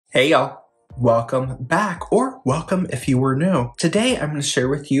Hey y'all, welcome back, or welcome if you were new. Today I'm going to share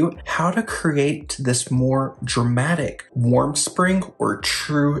with you how to create this more dramatic warm spring or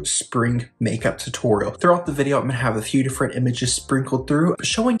true spring makeup tutorial. Throughout the video I'm going to have a few different images sprinkled through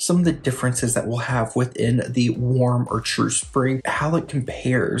showing some of the differences that we'll have within the warm or true spring, how it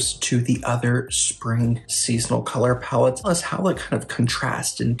compares to the other spring seasonal color palettes, plus how it kind of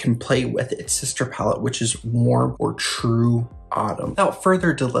contrasts and can play with its sister palette, which is warm or true autumn. Without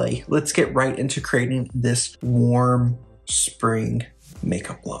further delay, let's get right into creating this warm spring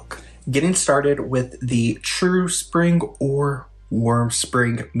makeup look. Getting started with the true spring or warm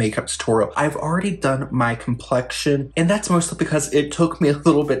spring makeup tutorial. I've already done my complexion, and that's mostly because it took me a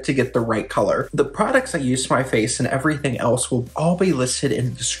little bit to get the right color. The products I use for my face and everything else will all be listed in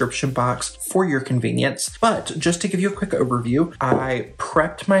the description box for your convenience. But just to give you a quick overview, I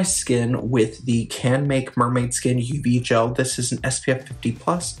prepped my skin with the Can Make Mermaid Skin UV Gel. This is an SPF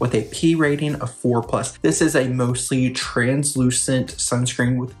 50+ with a P rating of 4+. This is a mostly translucent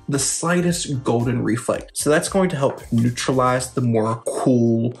sunscreen with the slightest golden reflect. So that's going to help neutralize the more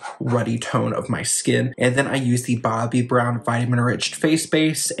cool, ruddy tone of my skin. And then I use the Bobbi Brown Vitamin Enriched Face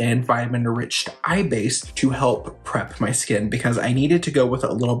Base and Vitamin Enriched Eye Base to help prep my skin, because I needed to go with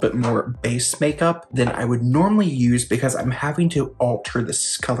a little bit more base makeup than I would normally use because I'm having to alter the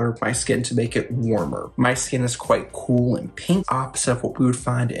color of my skin to make it warmer. My skin is quite cool and pink, opposite of what we would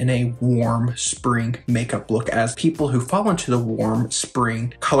find in a warm spring makeup look, as people who fall into the warm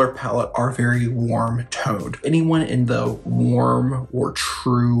spring color palette are very warm toned. Anyone in the warm or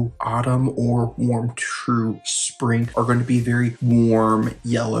true autumn or warm true spring are going to be very warm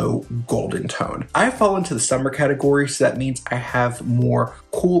yellow golden tone. I fall into the summer category, so that means I have more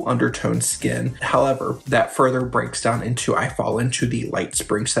cool undertone skin. However, that further breaks down into I fall into the light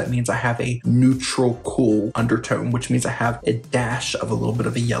spring, so that means I have a neutral cool undertone, which means I have a dash of a little bit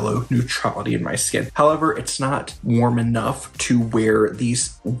of a yellow neutrality in my skin. However, it's not warm enough to wear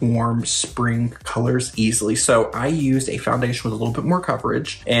these warm spring colors easily, so I used a foundation with a little bit more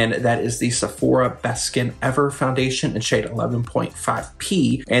coverage, and that is the Sephora Best Skin Ever foundation in shade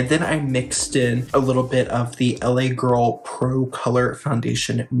 11.5P, and then I mixed in a little bit of the LA Girl Pro Color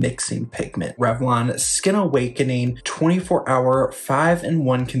Foundation Mixing Pigment, Revlon Skin Awakening 24-hour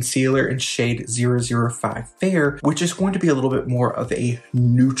 5-in-1 concealer in shade 005 Fair, which is going to be a little bit more of a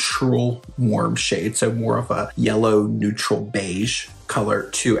neutral warm shade, so more of a yellow neutral beige color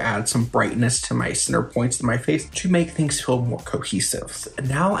to add some brightness to my center points of my face to make things feel more cohesive.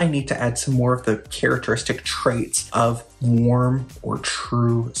 Now I need to add some more of the characteristic traits of warm or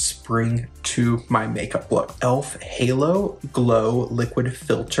true spring to my makeup look. e.l.f. Halo Glow Liquid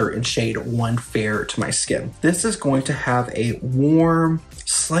Filter in shade 1 Fair to my skin. This is going to have a warm,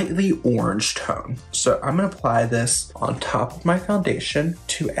 slightly orange tone. So I'm going to apply this on top of my foundation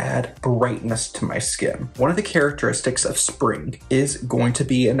to add brightness to my skin. One of the characteristics of spring is going to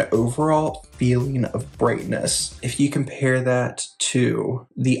be an overall feeling of brightness. If you compare that to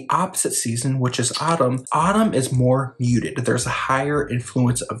the opposite season, which is autumn, autumn is more muted. There's a higher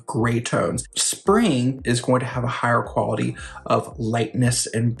influence of gray tones. Spring is going to have a higher quality of lightness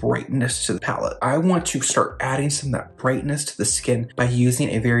and brightness to the palette. I want to start adding some of that brightness to the skin by using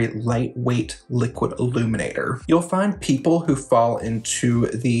a very lightweight liquid illuminator. You'll find people who fall into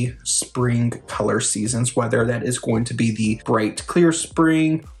the spring color seasons, whether that is going to be the bright clear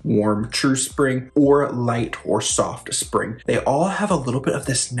spring, warm true spring, or light or soft spring. They all have a little bit of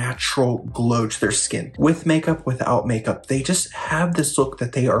this natural glow to their skin. With makeup, without makeup, they just have this look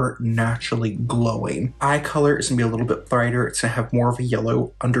that they are naturally glowing. Eye color is gonna be a little bit brighter. It's gonna have more of a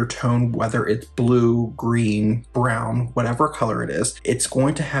yellow undertone, whether it's blue, green, brown, whatever color it is. It's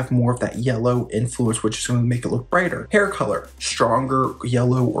going to have more of that yellow influence, which is going to make it look brighter. Hair color, stronger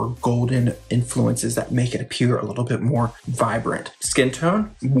yellow or golden influences that make it appear a little bit more vibrant. Skin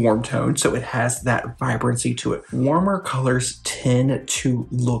tone, warm tone, so it has that vibrancy to it. Warmer colors tend to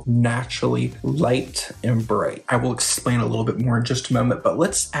look naturally light and bright. I will explain a little bit more in just a moment, but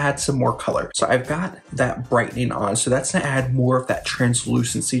let's add some more color. So I've got that brightening on, so that's gonna add more of that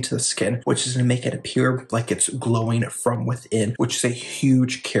translucency to the skin, which is gonna make it appear like it's glowing from within, which is a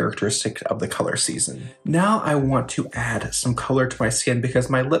huge characteristic of the color season. Now I want to add some color to my skin because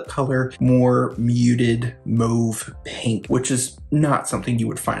my lip color more muted mauve pink, which is not something you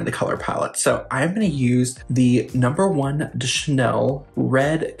would find in the color palette. So I'm going to use the #1 de Chanel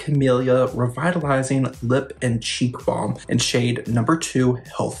Red Camellia Revitalizing Lip and Cheek Balm in shade #2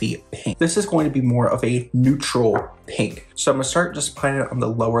 Healthy Pink. This is going to be more of a neutral pink. So I'm going to start just applying it on the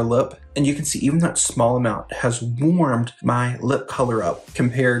lower lip, and you can see even that small amount has warmed my lip color up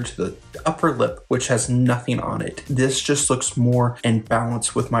compared to the upper lip, which has nothing on it. This just looks more in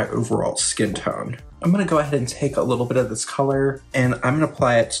balance with my overall skin tone. I'm going to go ahead and take a little bit of this color and I'm going to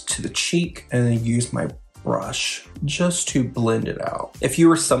apply it to the cheek and then use my brush just to blend it out. If you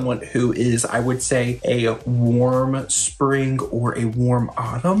are someone who is, I would say, a warm spring or a warm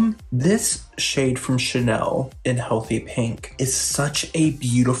autumn, this shade from Chanel in Healthy Pink is such a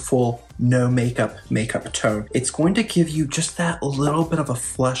beautiful no makeup tone. It's going to give you just that little bit of a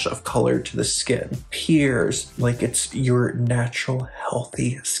flush of color to the skin. Appears like it's your natural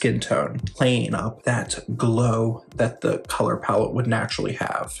healthy skin tone, playing up that glow that the color palette would naturally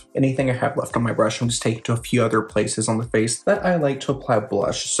have. Anything I have left on my brush, I'm just taking to a few other places on the face that I like to apply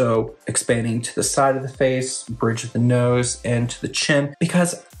blush. So expanding to the side of the face, bridge of the nose, and to the chin,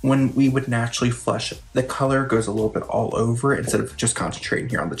 because when we would naturally flush, the color goes a little bit all over instead of just concentrating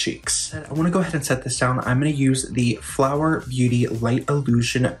here on the cheeks. I want to go ahead and set this down. I'm going to use the Flower Beauty Light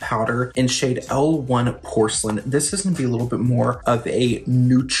Illusion Powder in shade L1 Porcelain. This is going to be a little bit more of a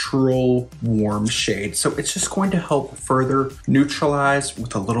neutral, warm shade. So it's just going to help further neutralize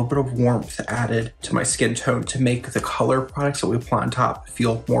with a little bit of warmth added to my skin tone to make the color products that we apply on top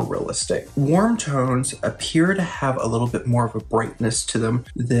feel more realistic. Warm tones appear to have a little bit more of a brightness to them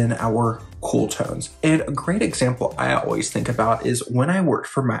than our cool tones. And a great example I always think about is when I worked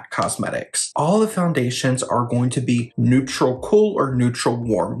for MAC Cosmetics. All the foundations are going to be neutral cool or neutral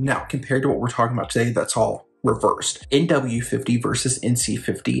warm. Now, compared to what we're talking about today, that's all reversed. NW50 versus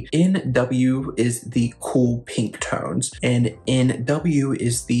NC50. NW is the cool pink tones and NW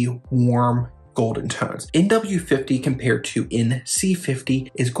is the warm golden tones. NW50 compared to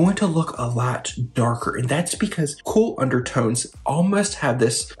NC50 is going to look a lot darker, and that's because cool undertones almost have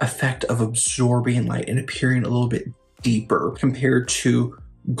this effect of absorbing light and appearing a little bit deeper compared to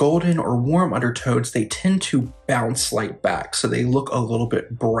golden or warm undertones. They tend to bounce light back, so they look a little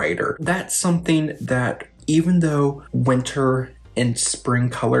bit brighter. That's something that even though winter and spring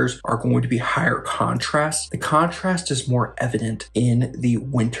colors are going to be higher contrast, the contrast is more evident in the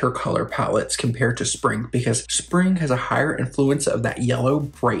winter color palettes compared to spring, because spring has a higher influence of that yellow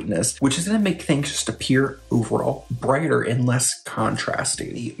brightness, which is going to make things just appear overall brighter and less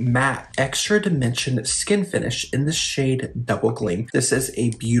contrasty. The matte extra dimension skin finish in the shade Double Gleam. This is a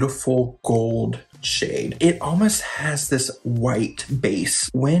beautiful gold shade. It almost has this white base.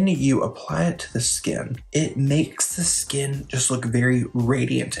 When you apply it to the skin, it makes the skin just look very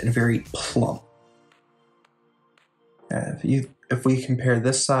radiant and very plump. If we compare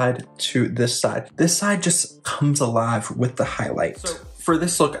this side to this side just comes alive with the highlight. So for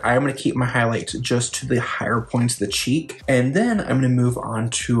this look, I'm going to keep my highlight just to the higher points of the cheek, and then I'm going to move on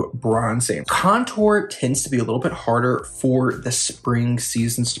to bronzing. Contour tends to be a little bit harder for the spring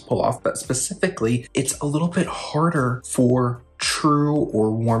seasons to pull off, but specifically, it's a little bit harder for true or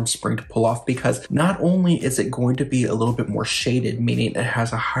warm spring to pull off, because not only is it going to be a little bit more shaded, meaning it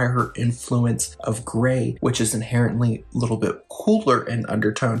has a higher influence of gray, which is inherently a little bit cooler in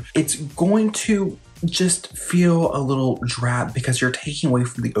undertone, it's going to just feel a little drab because you're taking away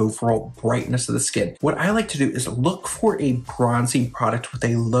from the overall brightness of the skin. What I like to do is look for a bronzing product with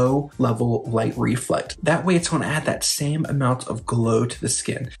a low level light reflect. That way it's going to add that same amount of glow to the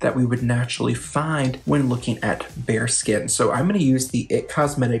skin that we would naturally find when looking at bare skin. So I'm going to use the IT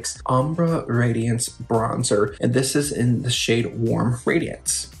Cosmetics Ombre Radiance Bronzer, and this is in the shade Warm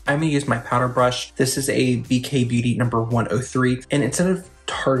Radiance. I'm going to use my powder brush. This is a BK Beauty number 103, and instead of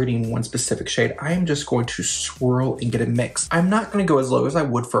targeting one specific shade, I am just going to swirl and get a mix. I'm not going to go as low as I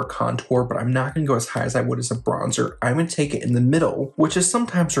would for a contour, but I'm not going to go as high as I would as a bronzer. I'm going to take it in the middle, which is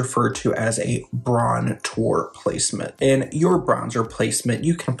sometimes referred to as a bronzer placement. And your bronzer placement,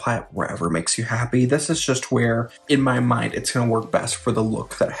 you can apply it wherever makes you happy. This is just where, in my mind, it's going to work best for the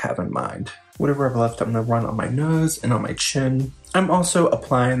look that I have in mind. Whatever I've left, I'm going to run on my nose and on my chin. I'm also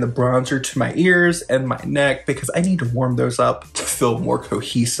applying the bronzer to my ears and my neck because I need to warm those up to feel more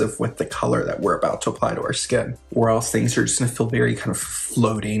cohesive with the color that we're about to apply to our skin. Or else things are just going to feel very kind of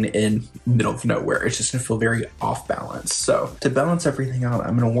floating in middle of nowhere. It's just going to feel very off balance. So to balance everything out,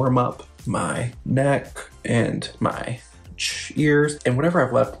 I'm going to warm up my neck and my ears, and whatever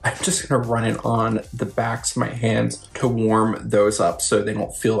I've left, I'm just gonna run it on the backs of my hands to warm those up so they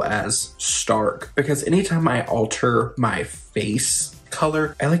don't feel as stark. Because anytime I alter my face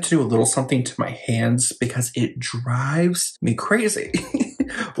color. I like to do a little something to my hands because it drives me crazy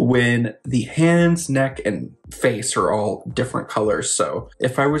when the hands, neck, and face are all different colors. So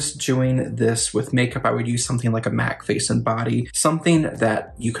if I was doing this with makeup, I would use something like a MAC face and body, something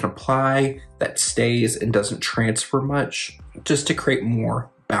that you can apply that stays and doesn't transfer much, just to create more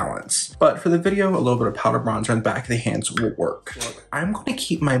balance. But for the video, a little bit of powder bronzer on the back of the hands will work. I'm going to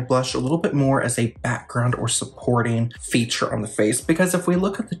keep my blush a little bit more as a background or supporting feature on the face, because if we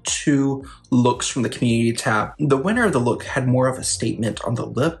look at the two looks from the community tab, the winner of the look had more of a statement on the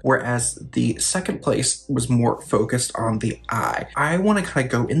lip, whereas the second place was more focused on the eye. I want to kind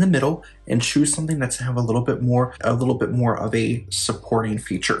of go in the middle and choose something that's have a little bit more of a supporting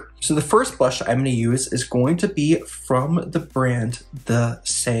feature. So the first blush I'm going to use is going to be from the brand The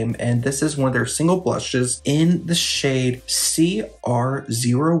Same, and this is one of their single blushes in the shade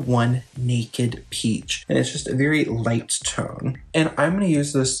CR01 Naked Peach, and it's just a very light tone. And I'm going to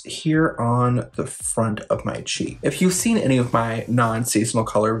use this here on the front of my cheek. If you've seen any of my non-seasonal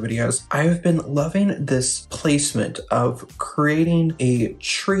color videos, I've been loving this placement of creating a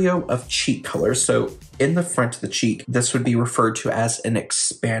trio of cheek colors. So in the front of the cheek, this would be referred to as an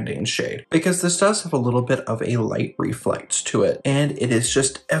expanding shade, because this does have a little bit of a light reflect to it, and it is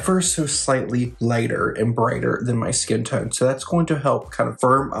just ever so slightly lighter and brighter than my skin tone. So that's going to help kind of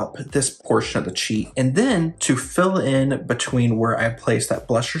firm up this portion of the cheek. And then to fill in between where I place that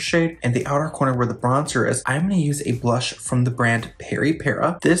blusher shade and the outer corner where the bronzer is, I'm going to use a blush from the brand Peri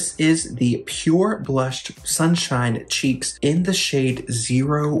Para. This is the Pure Blushed Sunshine Cheeks in the shade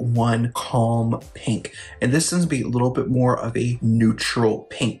 01 Calm Pink. And this tends to be a little bit more of a neutral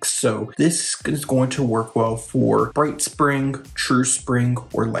pink. So this is going to work well for bright spring, true spring,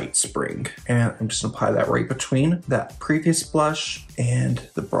 or light spring. And I'm just gonna apply that right between that previous blush and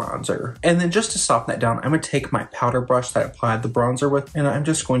the bronzer. And then just to soften that down, I'm gonna take my powder brush that I applied the bronzer with, and I'm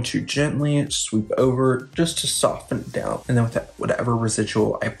just going to gently sweep over just to soften it down. And then with that, whatever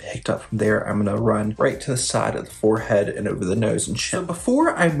residual I picked up from there, I'm gonna run right to the side of the forehead and over the nose and chin. So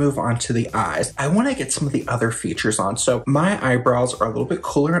before I move on to the eyes, I wanna get some of the other features on. So my eyebrows are a little bit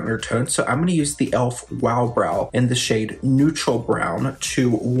cooler in undertone, so I'm gonna use the e.l.f. Wow Brow in the shade Neutral Brown to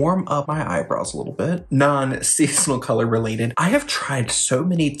warm up my eyebrows a little bit. Non-seasonal color related, I have tried so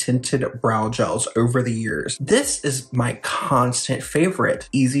many tinted brow gels over the years. This is my constant favorite.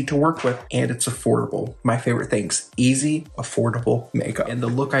 Easy to work with, and it's affordable. My favorite things, easy, affordable makeup. And the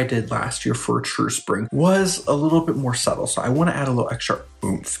look I did last year for True Spring was a little bit more subtle, so I want to add a little extra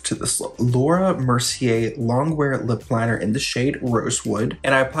oomph to this look. Laura Mercier Longwear Lip Liner in the shade Rosewood,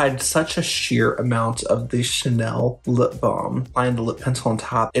 and I applied such a sheer amount of the Chanel lip balm. Applying the lip pencil on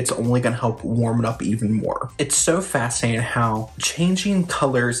top, it's only going to help warm it up even more. It's so fascinating how changing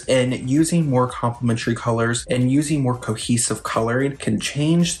colors and using more complementary colors and using more cohesive coloring can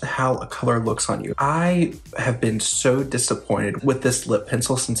change how a color looks on you. I have been so disappointed with this lip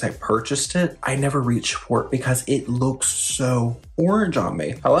pencil since I purchased it. I never reached for it because it looks so orange on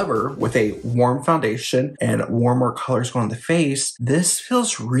me. However, with a warm foundation and warmer colors going on the face, this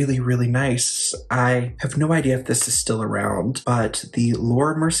feels really, really nice. I have no idea if this is still around, but the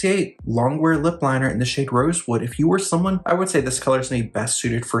Laura Mercier Longwear Lip Liner in the shade Rosewood, if you were someone, I would say this color is going to be best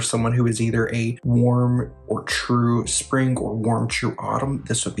suited for someone who is either a warm or true spring or warm true autumn.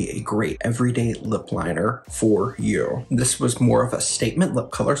 This would be a great everyday lip liner for you. This was more of a statement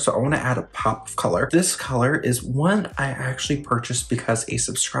lip color, so I want to add a pop of color. This color is one I actually purchased because a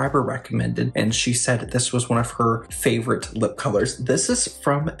subscriber recommended, and she said this was one of her favorite lip colors. This is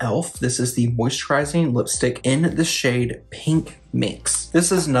from e.l.f. This is the moisturizing lipstick in the shade Pink Mix.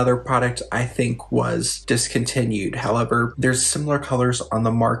 This is another product I think was discontinued. However, there's similar colors on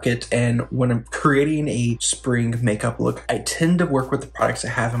the market, and when I'm creating a spring makeup look, I tend to work with the products I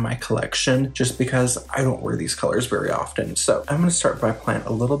have in my collection just because I don't wear these colors very often. So I'm going to start by applying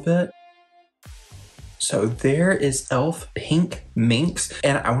a little bit. So there is e.l.f. Pink Minx,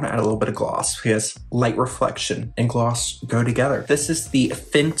 and I want to add a little bit of gloss because light reflection and gloss go together. This is the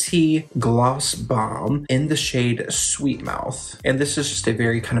Fenty Gloss Bomb in the shade Sweet Mouth, and this is just a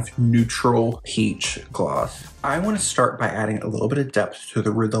very kind of neutral peach gloss. I want to start by adding a little bit of depth to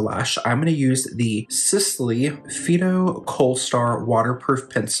the root of the lash. I'm going to use the Sisley Phyto Kohl Star Waterproof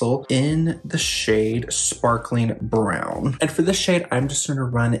Pencil in the shade Sparkling Brown. And for this shade, I'm just going to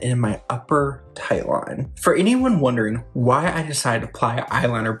run in my upper tight line. For anyone wondering why I decided to apply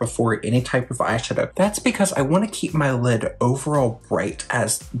eyeliner before any type of eyeshadow, that's because I want to keep my lid overall bright,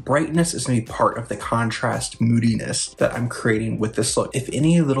 as brightness is going to be part of the contrast moodiness that I'm creating with this look. If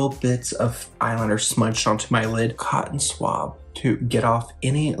any little bits of eyeliner smudged onto my lid, cotton swab to get off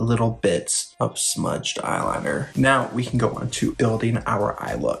any little bits of smudged eyeliner. Now we can go on to building our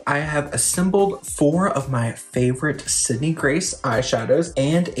eye look. I have assembled 4 of my favorite Sydney Grace eyeshadows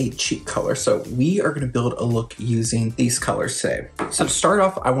and a cheek color. So we are going to build a look using these colors today. So to start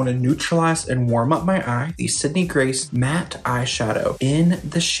off, I want to neutralize and warm up my eye. The Sydney Grace matte eyeshadow in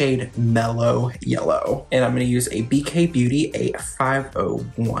the shade Mellow Yellow. And I'm going to use a BK Beauty, a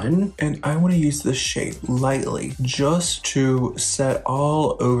 501. And I want to use this shade lightly just to set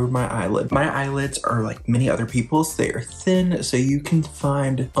all over my eyelid. My eyelids are like many other people's. They are thin, so you can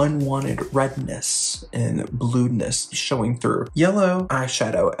find unwanted redness and blueness showing through. Yellow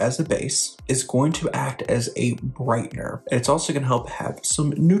eyeshadow as a base is going to act as a brightener. It's also going to help have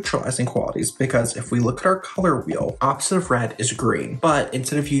some neutralizing qualities, because if we look at our color wheel, opposite of red is green. But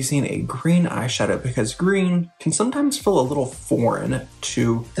instead of using a green eyeshadow, because green can sometimes feel a little foreign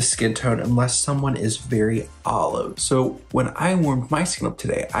to the skin tone unless someone is very olive. So when I warmed my skin up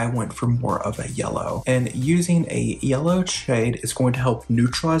today, I went for more of a yellow, and using a yellow shade is going to help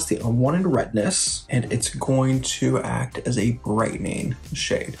neutralize the unwanted redness, and it's going to act as a brightening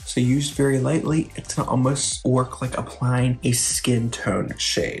shade. So used very lightly, it's gonna almost work like applying a skin tone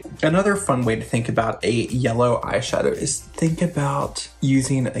shade. Another fun way to think about a yellow eyeshadow is think about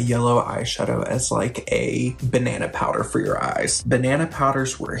using a yellow eyeshadow as like a banana powder for your eyes. Banana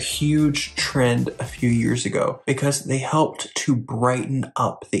powders were a huge trend a few years ago because they helped to brighten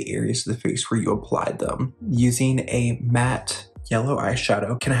up the areas of the face where you applied them. Using a matte yellow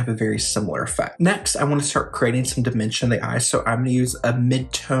eyeshadow can have a very similar effect. Next, I want to start creating some dimension in the eye, so I'm going to use a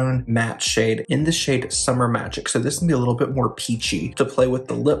mid-tone matte shade in the shade Summer Magic. So this is going to be a little bit more peachy to play with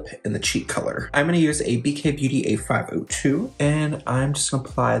the lip and the cheek color. I'm going to use a BK Beauty A502, and I'm just going to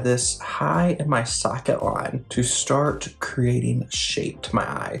apply this high in my socket line to start creating shape to my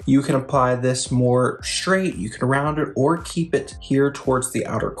eye. You can apply this more straight, you can round it, or keep it here towards the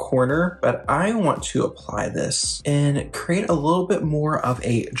outer corner, but I want to apply this and create a little bit more of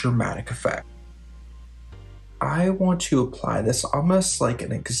a dramatic effect. I want to apply this almost like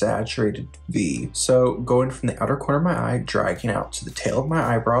an exaggerated V. So going from the outer corner of my eye, dragging out to the tail of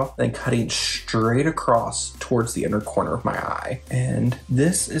my eyebrow, then cutting straight across towards the inner corner of my eye. And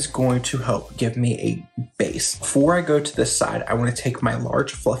this is going to help give me a base. Before I go to this side, I want to take my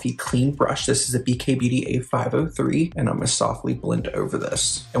large, fluffy, clean brush. This is a BK Beauty A503, and I'm going to softly blend over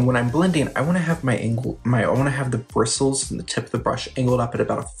this. And when I'm blending, I want to have I want to have the bristles and the tip of the brush angled up at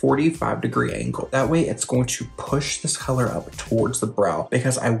about a 45-degree angle. That way it's going to push this color up towards the brow,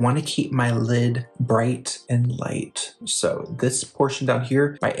 because I want to keep my lid bright and light. So this portion down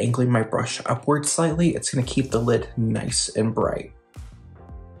here, by angling my brush upwards slightly, it's going to keep the lid nice and bright.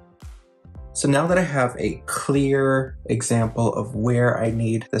 So now that I have a clear example of where I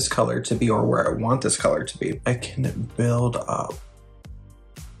need this color to be, or where I want this color to be, I can build up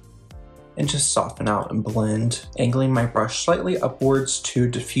and just soften out and blend, angling my brush slightly upwards to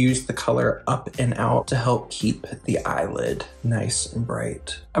diffuse the color up and out to help keep the eyelid nice and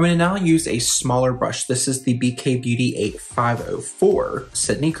bright. I'm going to now use a smaller brush. This is the BK Beauty 8504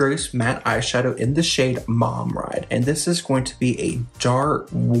 Sydney Grace matte eyeshadow in the shade Mom Ride, and this is going to be a dark,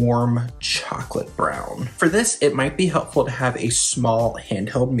 warm chocolate brown. For this, it might be helpful to have a small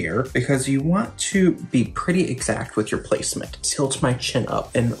handheld mirror, because you want to be pretty exact with your placement. Tilt my chin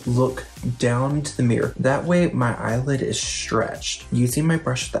up and look down into the mirror. That way my eyelid is stretched. Using my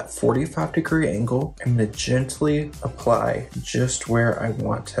brush at that 45-degree angle, I'm going to gently apply just where I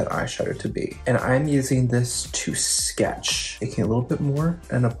want that eyeshadow to be. And I'm using this to sketch, taking a little bit more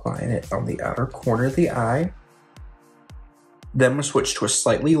and applying it on the outer corner of the eye. Then I'm going to switch to a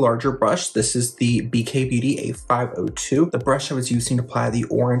slightly larger brush. This is the BK Beauty A502, the brush I was using to apply the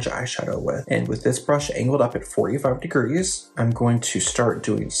orange eyeshadow with. And with this brush angled up at 45 degrees, I'm going to start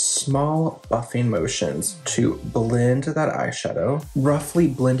doing small buffing motions to blend that eyeshadow. Roughly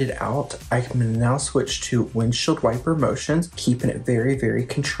blend it out. I can now switch to windshield wiper motions, keeping it very, very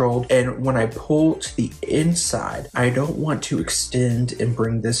controlled. And when I pull to the inside, I don't want to extend and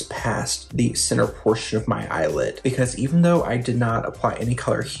bring this past the center portion of my eyelid, because even though I did not apply any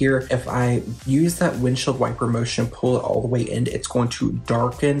color here, if I use that windshield wiper motion, pull it all the way in, it's going to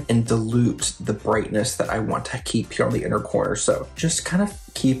darken and dilute the brightness that I want to keep here on the inner corner. So just kind of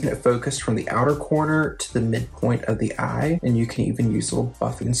keeping it focused from the outer corner to the midpoint of the eye. And you can even use little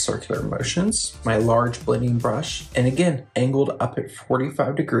buffing circular motions. My large blending brush, and again, angled up at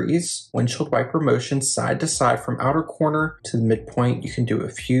 45 degrees. Windshield wiper motion side to side from outer corner to the midpoint. You can do a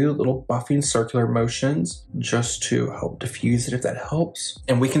few little buffing circular motions just to help diffuse it if that helps.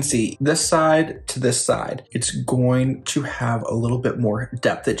 And we can see this side to this side, it's going to have a little bit more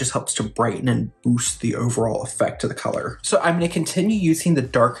depth. It just helps to brighten and boost the overall effect of the color. So I'm going to continue using the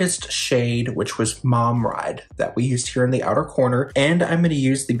darkest shade, which was Mom Ride, that we used here in the outer corner. And I'm going to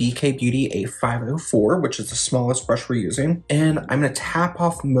use the BK Beauty A504, which is the smallest brush we're using. And I'm going to tap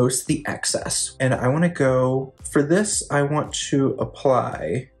off most of the excess. And I want to go, for this, I want to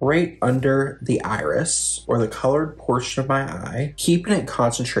apply right under the iris or the colored portion of my eye, keeping it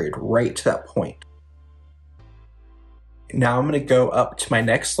concentrated right to that point. Now I'm going to go up to my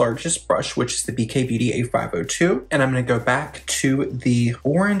next largest brush, which is the BK Beauty A502. And I'm going to go back to the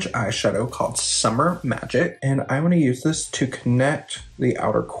orange eyeshadow called Summer Magic. And I want to use this to connect the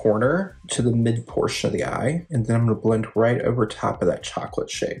outer corner to the mid portion of the eye. And then I'm going to blend right over top of that chocolate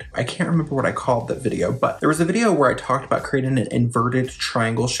shade. I can't remember what I called that video, but there was a video where I talked about creating an inverted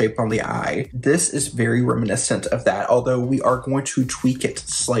triangle shape on the eye. This is very reminiscent of that, although we are going to tweak it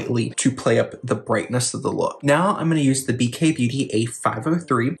slightly to play up the brightness of the look. Now I'm going to use the BK Beauty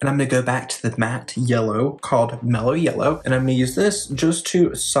A503, and I'm going to go back to the matte yellow called Mellow Yellow, and I'm going to use this just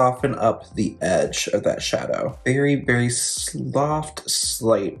to soften up the edge of that shadow. Very, very soft,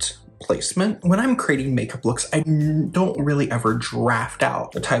 slight placement. When I'm creating makeup looks, I don't really ever draft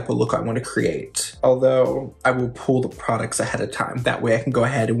out the type of look I want to create, although I will pull the products ahead of time. That way I can go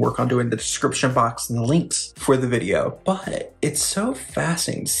ahead and work on doing the description box and the links for the video. But it's so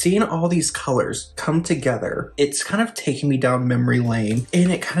fascinating seeing all these colors come together. It's kind of taking me down memory lane,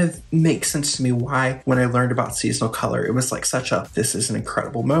 and it kind of makes sense to me why when I learned about seasonal color, it was like such a, this is an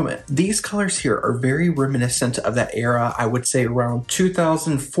incredible moment. These colors here are very reminiscent of that era, I would say around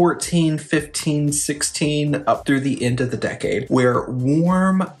 2014, 15, 16, up through the end of the decade, where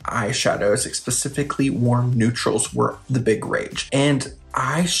warm eyeshadows, specifically warm neutrals, were the big rage. And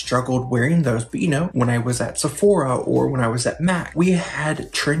I struggled wearing those, but you know, when I was at Sephora or when I was at MAC, we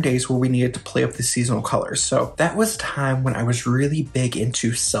had trend days where we needed to play up the seasonal colors. So that was time when I was really big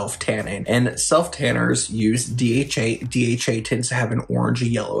into self-tanning, and self-tanners use DHA. DHA tends to have an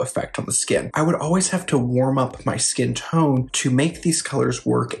orangey yellow effect on the skin. I would always have to warm up my skin tone to make these colors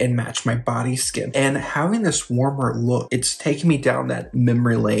work and match my body skin. And having this warmer look, it's taking me down that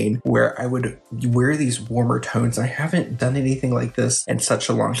memory lane where I would wear these warmer tones. I haven't done anything like this in such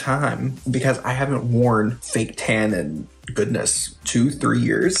a long time because I haven't worn fake tan in goodness, 2-3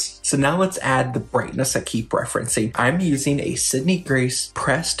 years. So now let's add the brightness I keep referencing. I'm using a Sydney Grace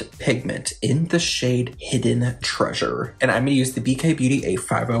pressed pigment in the shade Hidden Treasure. And I'm gonna use the BK Beauty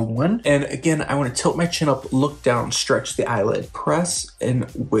A501. And again, I wanna tilt my chin up, look down, stretch the eyelid, press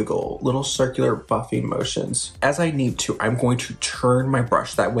and wiggle, little circular buffing motions. As I need to, I'm going to turn my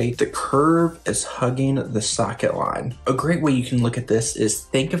brush. That way the curve is hugging the socket line. A great way you can look at this is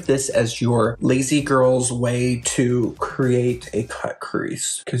think of this as your lazy girl's way to create a cut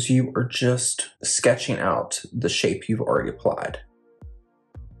crease, because you are just sketching out the shape you've already applied.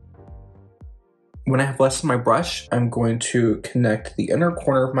 When I have less on my brush, I'm going to connect the inner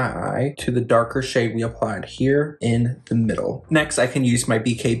corner of my eye to the darker shade we applied here in the middle. Next, I can use my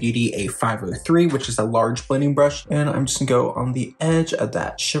BK Beauty A503, which is a large blending brush, and I'm just gonna go on the edge of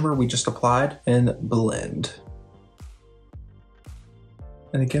that shimmer we just applied and blend.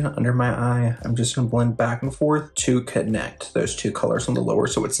 And again, under my eye, I'm just gonna blend back and forth to connect those two colors on the lower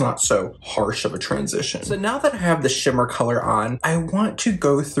so it's not so harsh of a transition. So now that I have the shimmer color on, I want to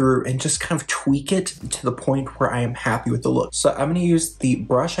go through and just kind of tweak it to the point where I am happy with the look. So I'm gonna use the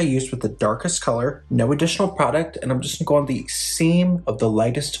brush I used with the darkest color, no additional product, and I'm just gonna go on the seam of the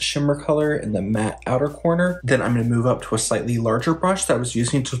lightest shimmer color in the matte outer corner. Then I'm gonna move up to a slightly larger brush that I was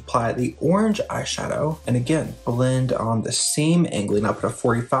using to apply the orange eyeshadow. And again, blend on the seam, angling up at a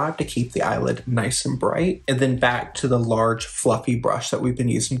 45 to keep the eyelid nice and bright, and then back to the large fluffy brush that we've been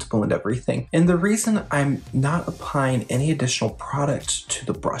using to blend everything. And the reason I'm not applying any additional product to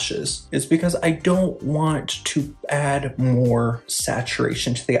the brushes is because I don't want to add more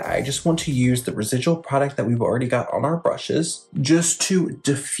saturation to the eye. I just want to use the residual product that we've already got on our brushes just to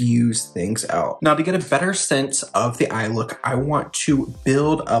diffuse things out. Now, to get a better sense of the eye look, I want to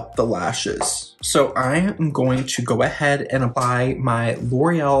build up the lashes. So I am going to go ahead and apply my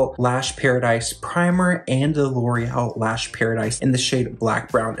L'Oreal Lash Paradise Primer and the L'Oreal Lash Paradise in the shade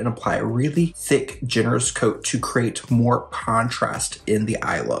Black Brown and apply a really thick, generous coat to create more contrast in the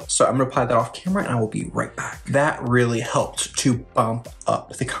eye look. So I'm gonna apply that off camera and I will be right back. That really helped to bump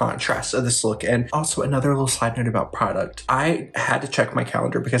up the contrast of this look. And also another little side note about product. I had to check my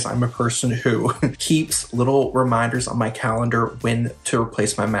calendar because I'm a person who keeps little reminders on my calendar when to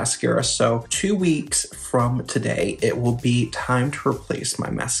replace my mascara. So 2 weeks from today, it will be time to replace my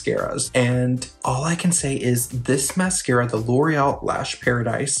mascaras. And all I can say is this mascara, the L'Oreal Lash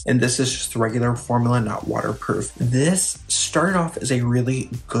Paradise, and this is just the regular formula, not waterproof. This started off as a really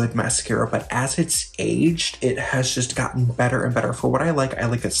good mascara, but as it's aged, it has just gotten better and better. For what I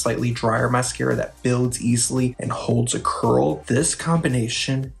like a slightly drier mascara that builds easily and holds a curl. This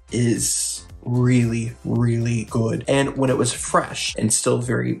combination is really, really good. And when it was fresh and still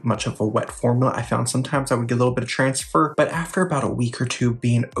very much of a wet formula, I found sometimes I would get a little bit of transfer, but after about a week or two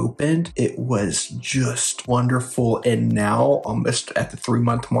being opened, it was just wonderful. And now almost at the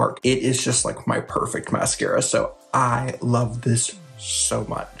 3-month mark, it is just like my perfect mascara. So I love this so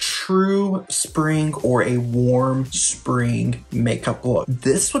much. True spring or a warm spring makeup look.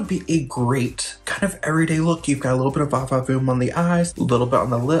 This would be a great kind of everyday look. You've got a little bit of va-va-voom on the eyes, a little bit on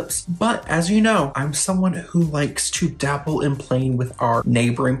the lips, but as you know, I'm someone who likes to dabble in playing with our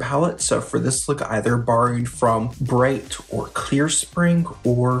Neighbouring palette. So for this look, either borrowing from bright or clear spring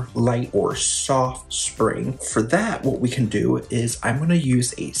or light or soft spring. For that, what we can do is I'm going to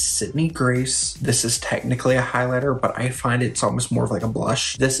use a Sydney Grace. This is technically a highlighter, but I find it's almost more of like a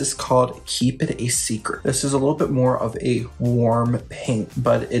blush. This is called Keep It a Secret. This is a little bit more of a warm pink,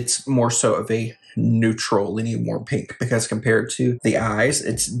 but it's more so of a neutral leaning warm pink because compared to the eyes,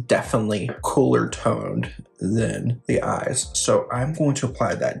 it's definitely cooler toned than the eyes. So I'm going to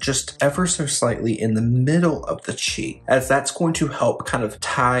apply that just ever so slightly in the middle of the cheek, as that's going to help kind of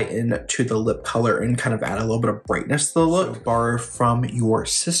tie into the lip color and kind of add a little bit of brightness to the look. So borrow from your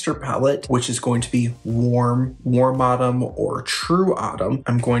sister palette, which is going to be warm autumn or true autumn.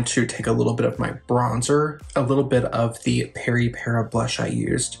 I'm going to take a little bit of my bronzer, a little bit of the Peri Para blush I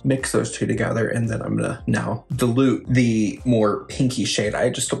used, mix those two together, and then I'm gonna now dilute the more pinky shade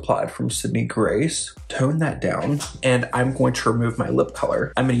I just applied from Sydney Grace, tone that down, and I'm going to remove my lip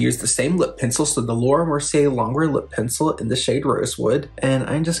color. I'm gonna use the same lip pencil, so the Laura Mercier Longer Lip Pencil in the shade Rosewood, and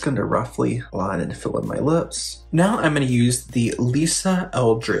I'm just gonna roughly line and fill in my lips. Now I'm gonna use the Lisa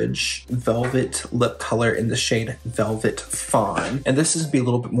Eldridge Velvet Lip Color in the shade Velvet Fawn, and this is gonna be a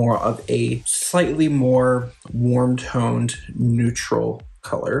little bit more of a slightly more warm-toned neutral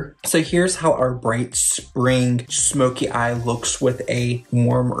color. So here's how our bright spring smoky eye looks with a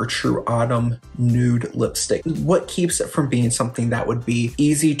warm or true autumn nude lipstick. What keeps it from being something that would be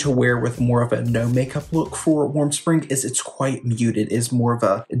easy to wear with more of a no makeup look for warm spring is it's quite muted. It is more of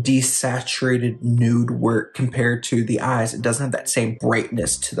a desaturated nude where compared to the eyes, it doesn't have that same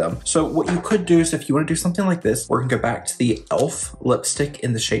brightness to them. So what you could do is if you want to do something like this, we're gonna go back to the e.l.f. lipstick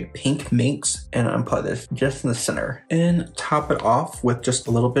in the shade Pink Minx and apply this just in the center and top it off with just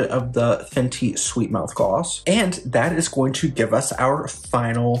a little bit of the Fenty Sweet Mouth Gloss. And that is going to give us our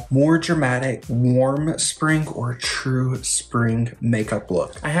final, more dramatic, warm spring or true spring makeup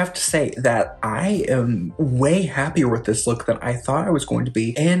look. I have to say that I am way happier with this look than I thought I was going to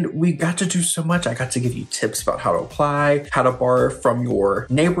be. And we got to do so much. I got to give you tips about how to apply, how to borrow from your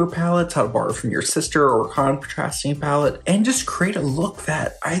neighbor palettes, how to borrow from your sister or contrasting palette, and just create a look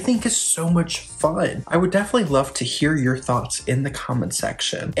that I think is so much fun. I would definitely love to hear your thoughts in the comment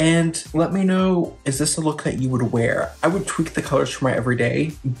section and let me know, is this a look that you would wear? I would tweak the colors for my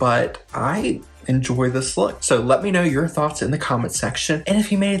everyday, but I enjoy this look. So let me know your thoughts in the comment section. And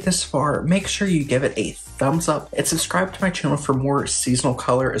if you made it this far, make sure you give it a thumbs up and subscribe to my channel for more seasonal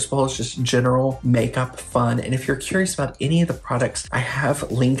color as well as just general makeup fun. And if you're curious about any of the products, I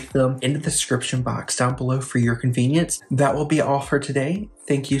have linked them in the description box down below for your convenience. That will be all for today.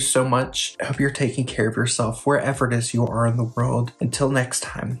 Thank you so much. I hope you're taking care of yourself wherever it is you are in the world. Until next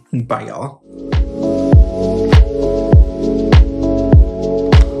time, bye y'all.